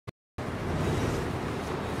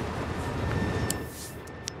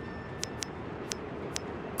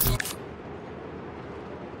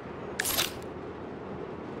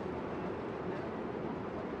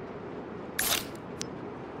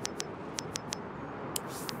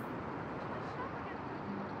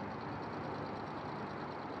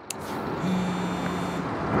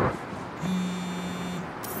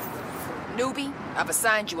newbie, I've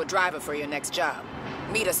assigned you a driver for your next job.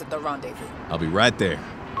 Meet us at the rendezvous. I'll be right there.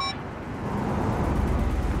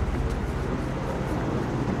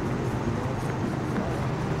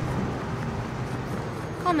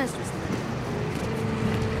 Call Mistress.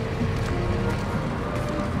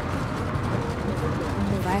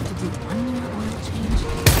 If I have to do one more oil change,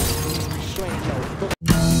 I sure know.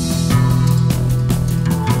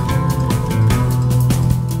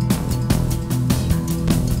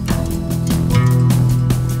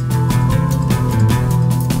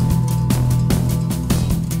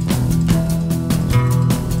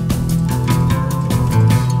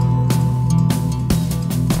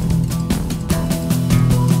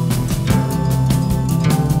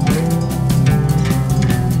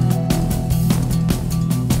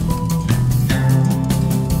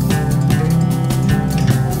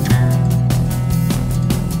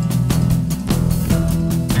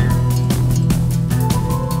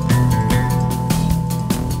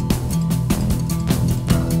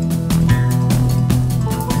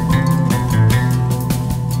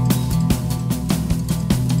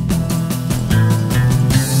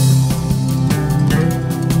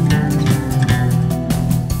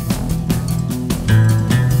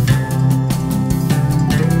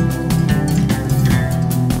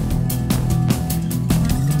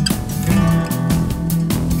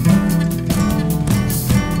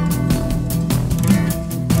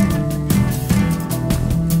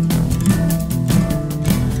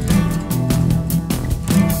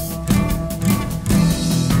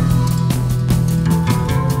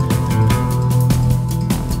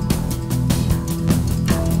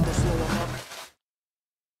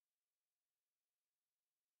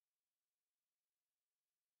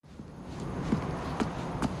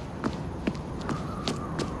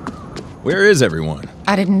 Where is everyone?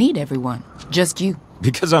 I didn't need everyone, just you.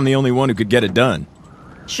 Because I'm the only one who could get it done.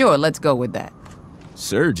 Sure, let's go with that.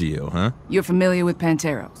 Sergio, huh? You're familiar with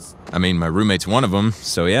Panteros? I mean, my roommate's one of them,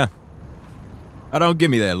 so yeah. Oh, don't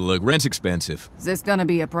give me that look. Rent's expensive. Is this gonna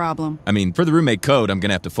be a problem? I mean, for the roommate code, I'm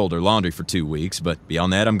gonna have to fold her laundry for 2 weeks, but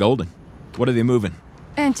beyond that, I'm golden. What are they moving?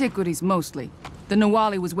 Antiquities, mostly. The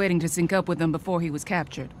Nawali was waiting to sync up with them before he was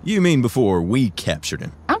captured. You mean before we captured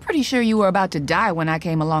him? I'm pretty sure you were about to die when I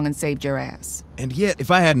came along and saved your ass. And yet,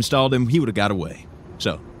 if I hadn't stalled him, he would have got away.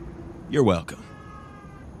 So, you're welcome.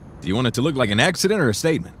 Do you want it to look like an accident or a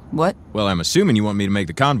statement? What? Well, I'm assuming you want me to make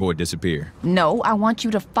the convoy disappear. No, I want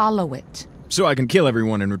you to follow it. So I can kill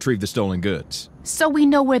everyone and retrieve the stolen goods. So we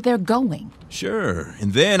know where they're going. Sure,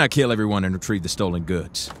 and then I kill everyone and retrieve the stolen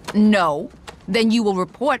goods. No. Then you will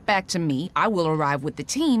report back to me, I will arrive with the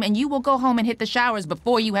team, and you will go home and hit the showers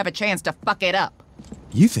before you have a chance to fuck it up.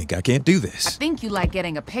 You think I can't do this? I think you like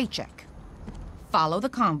getting a paycheck. Follow the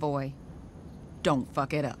convoy. Don't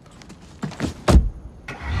fuck it up.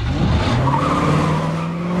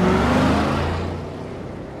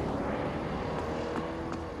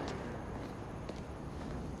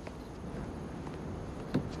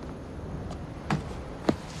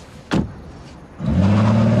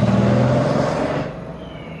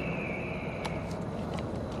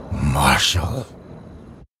 Marshal.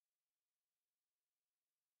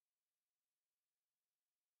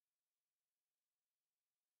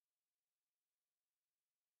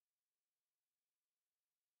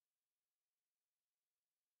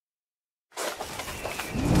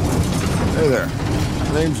 Hey there.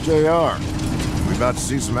 My name's JR. We about to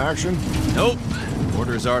see some action? Nope.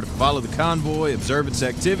 Orders are to follow the convoy, observe its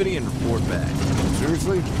activity, and report back.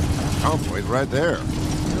 Seriously? Convoy's right there.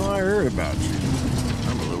 You know, I heard about you.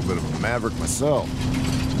 I'm a little bit of a maverick myself.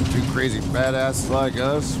 Two crazy badasses like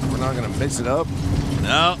us, we're not gonna mix it up?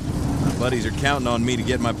 No. My buddies are counting on me to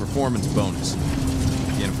get my performance bonus.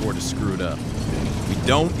 Can't afford to screw it up. We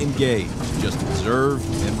don't engage, just observe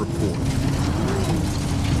and report.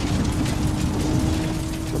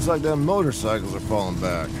 Looks like them motorcycles are falling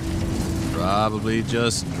back. Probably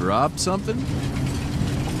just dropped something?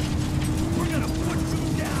 We're gonna put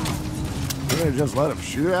them down. We're gonna just let them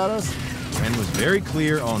shoot at us? Ren was very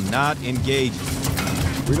clear on not engaging.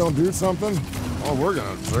 If we don't do something, all we're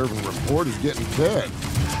gonna observe and report is getting dead.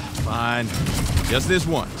 Fine. Just this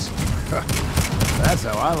once. That's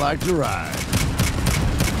how I like to ride.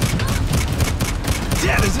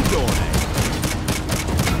 Dead as a doornail.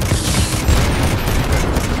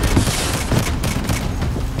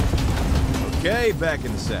 Okay, back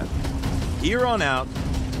in the saddle. Here on out,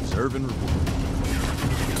 observe and report.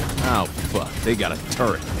 Oh, fuck. They got a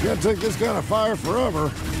turret. Can't take this kind of fire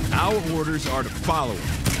forever. Our orders are to follow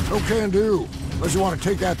it. No can do. Unless you want to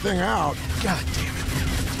take that thing out. God damn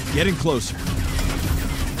it. Getting closer.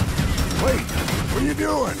 Wait, what are you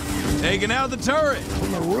doing? Taking out the turret.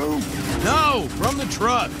 From the roof? No, from the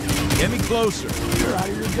truck. Get me closer. You're out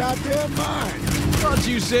of your goddamn mind. Thought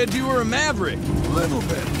you said you were a maverick. A little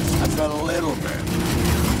bit. I said a little bit.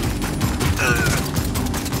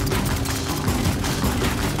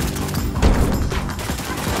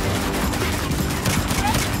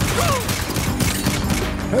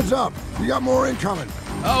 Heads up. You got more incoming.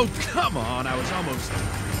 Oh, come on. I was almost...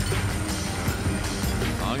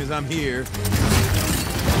 As long as I'm here.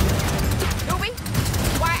 Newbie,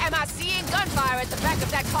 why am I seeing gunfire at the back of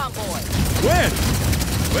that convoy? When?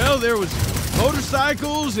 Well, there was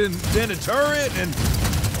motorcycles and then a turret and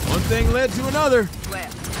one thing led to another. Well,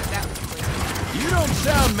 that was quick. You don't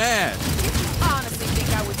sound mad. Did you honestly think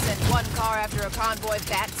I would send one car after a convoy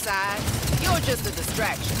that size? You're just a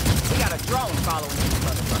distraction. We got a drone following you,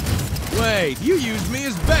 motherfuckers. Wait, you used me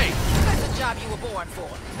as bait. That's the job you were born for.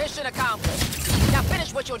 Mission accomplished. Now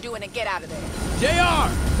finish what you're doing and get out of there. JR,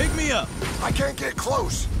 pick me up. I can't get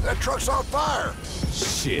close. That truck's on fire.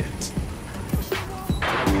 Shit.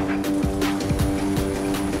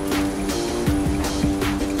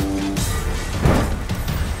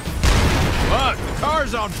 Fuck, the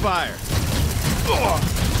car's on fire. Oh.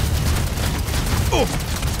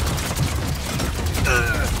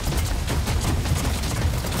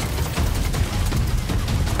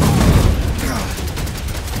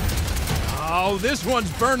 Oh, this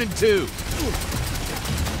one's burning too.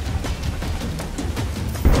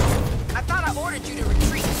 I thought I ordered you to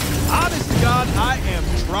retreat. Honest to God, I am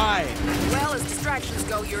trying. Well, as distractions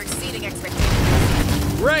go, you're exceeding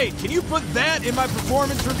expectations. Great, can you put that in my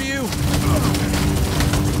performance review?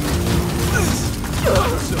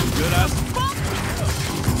 So good,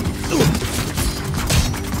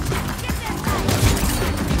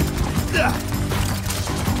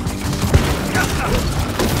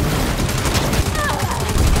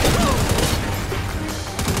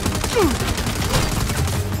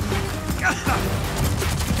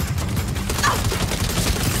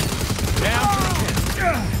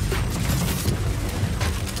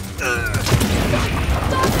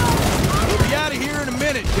 We'll be out of here in a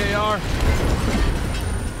minute, JR.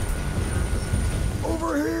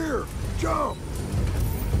 Over here. Jump.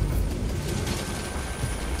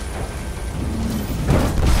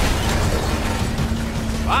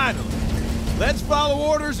 Finally. Let's follow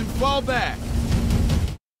orders and fall back.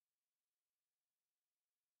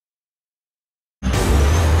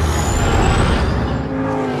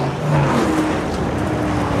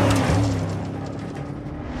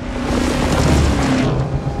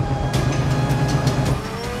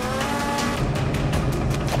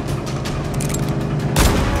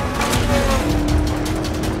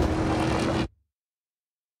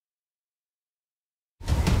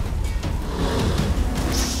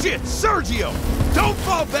 Shit, Sergio! Don't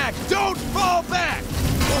fall back! Don't fall back!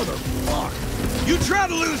 Motherfuck. You try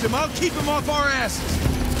to lose him, I'll keep him off our asses.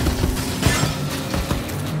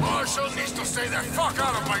 Marshall needs to stay the fuck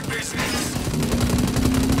out of my business.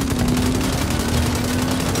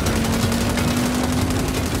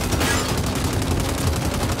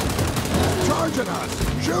 Charging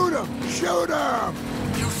us! Shoot him! Shoot him!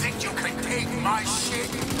 You think you can take my shit?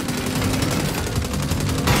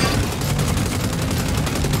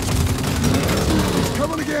 He's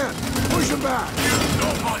coming again! Push him back!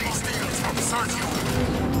 Nobody steals from Sergio!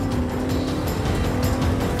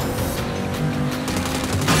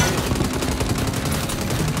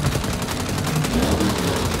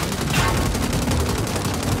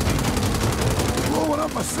 Blowing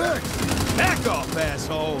up a 6! Back off,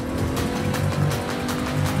 asshole!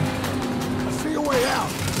 I see a way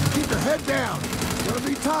out. Keep your head down. It's gonna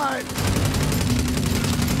be tight.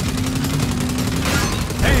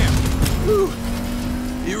 Damn! Whew.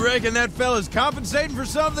 You reckon that fella's compensating for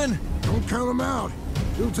something? Don't count him out.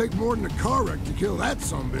 It'll take more than a car wreck to kill that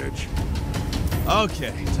sumbitch.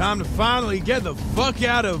 Okay, time to finally get the fuck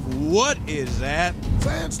out of what is that?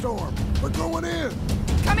 Sandstorm. We're going in.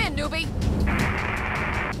 Come in, newbie.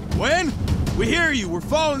 When? We hear you, we're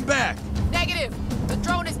falling back. Negative. The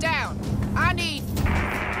drone is down. I need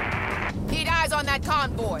eyes on that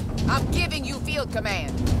convoy. I'm giving you field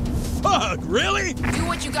command. Fuck, really? Do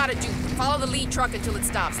what you gotta do. Follow the lead truck until it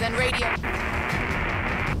stops, then radio.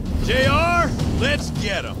 JR, let's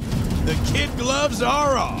get him. The kid gloves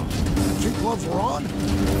are off. Cheap gloves were on?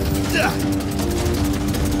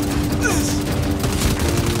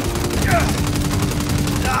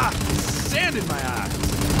 Sand in my eyes.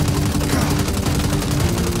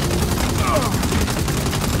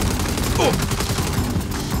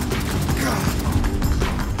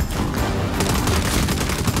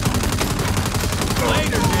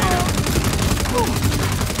 Later, man.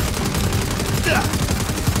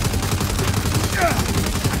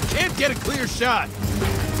 Can't get a shot.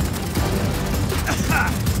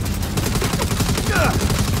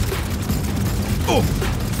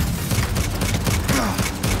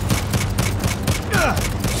 Get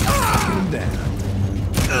him down.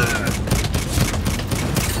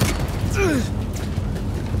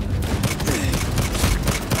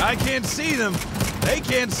 I can't see them. They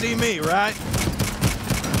can't see me, right?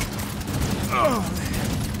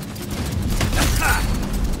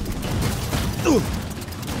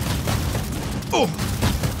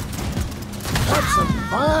 That's some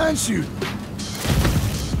fine shooting.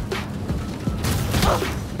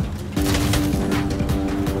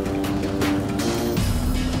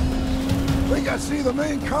 Think I see the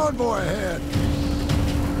main convoy ahead.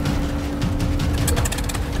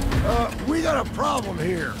 We got a problem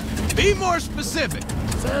here. Be more specific.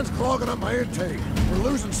 Sand's clogging up my intake. We're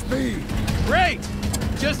losing speed. Great.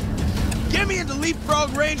 Just get me into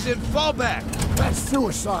leapfrog range and fall back. That's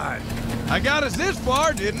suicide. I got us this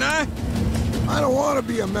far, didn't I? I don't want to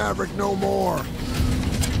be a maverick no more.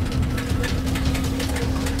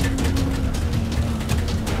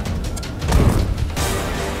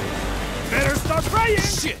 Better start praying!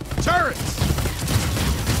 Shit! Turrets!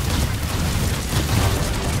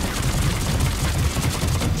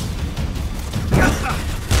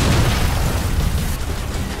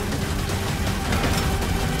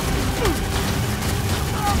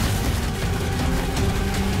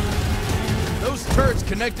 Those turrets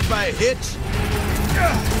connected by a hitch?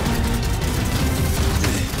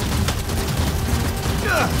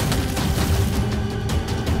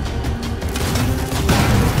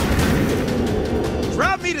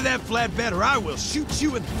 Drop me to that flatbed or I will shoot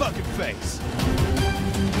you in the fucking face.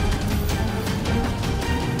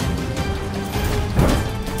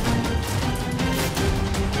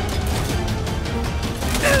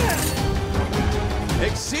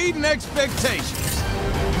 Exceeding expectations.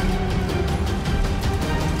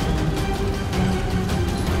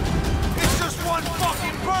 It's just one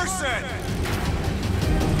fucking person!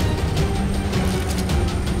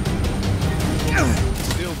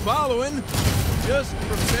 Still following, just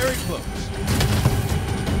from very close.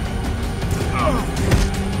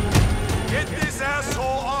 Get this asshole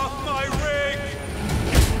off my rig!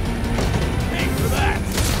 Aim for that.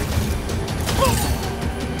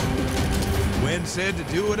 Gwen said to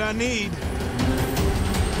do what I need.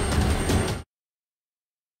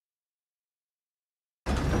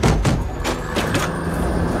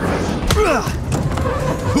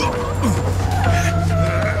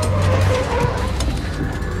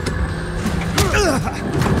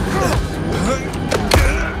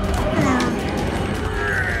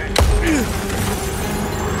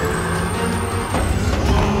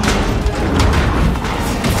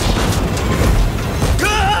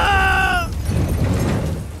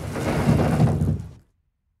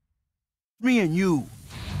 Me and you.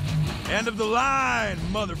 End of the line,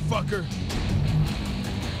 motherfucker.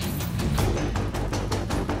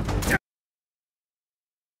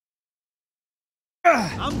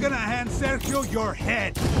 I'm gonna hand Sergio your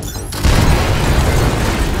head.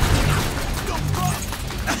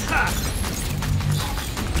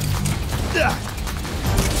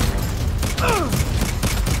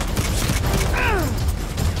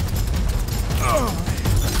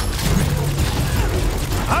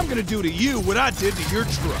 I'm gonna do to you what I did to your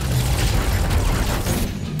truck.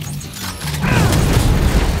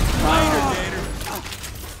 Later, Gator.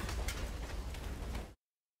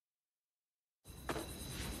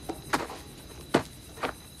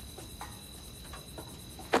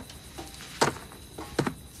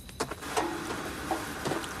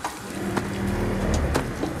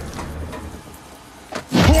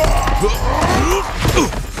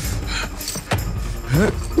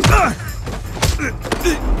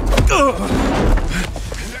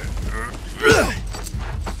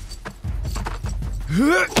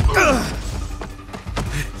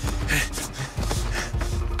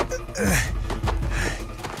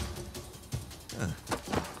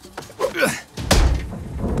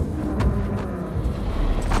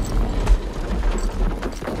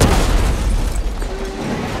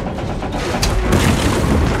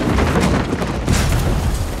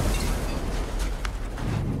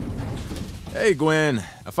 Hey, Gwen.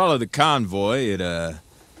 I followed the convoy. It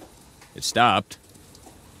stopped.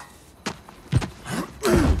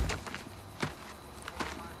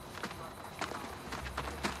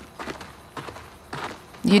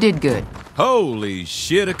 You did good. Holy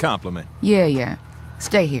shit, a compliment. Yeah.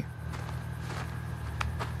 Stay here.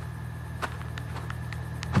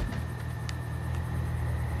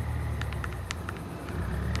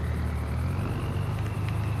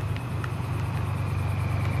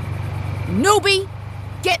 Newbie,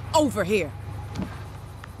 get over here.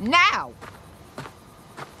 Now!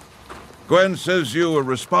 Gwen says you were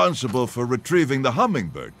responsible for retrieving the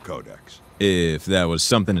Hummingbird Codex. If that was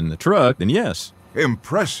something in the truck, then yes.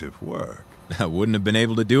 Impressive work. I wouldn't have been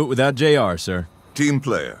able to do it without JR, sir. Team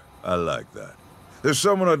player. I like that. There's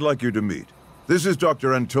someone I'd like you to meet. This is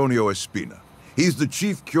Dr. Antonio Espina. He's the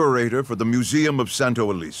chief curator for the Museum of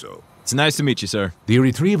Santo Ileso. It's nice to meet you, sir. The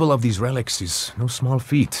retrieval of these relics is no small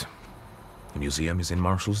feat. The museum is in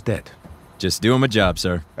Marshall's debt. Just doing my job,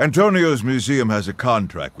 sir. Antonio's museum has a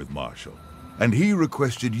contract with Marshall, and he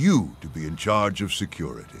requested you to be in charge of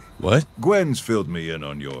security. What? Gwen's filled me in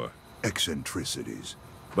on your eccentricities,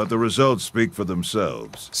 but the results speak for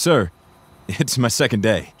themselves. Sir, it's my second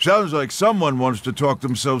day. Sounds like someone wants to talk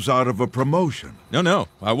themselves out of a promotion. No,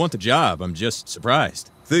 I want the job. I'm just surprised.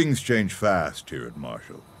 Things change fast here at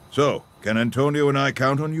Marshall. So, can Antonio and I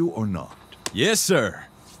count on you or not? Yes, sir.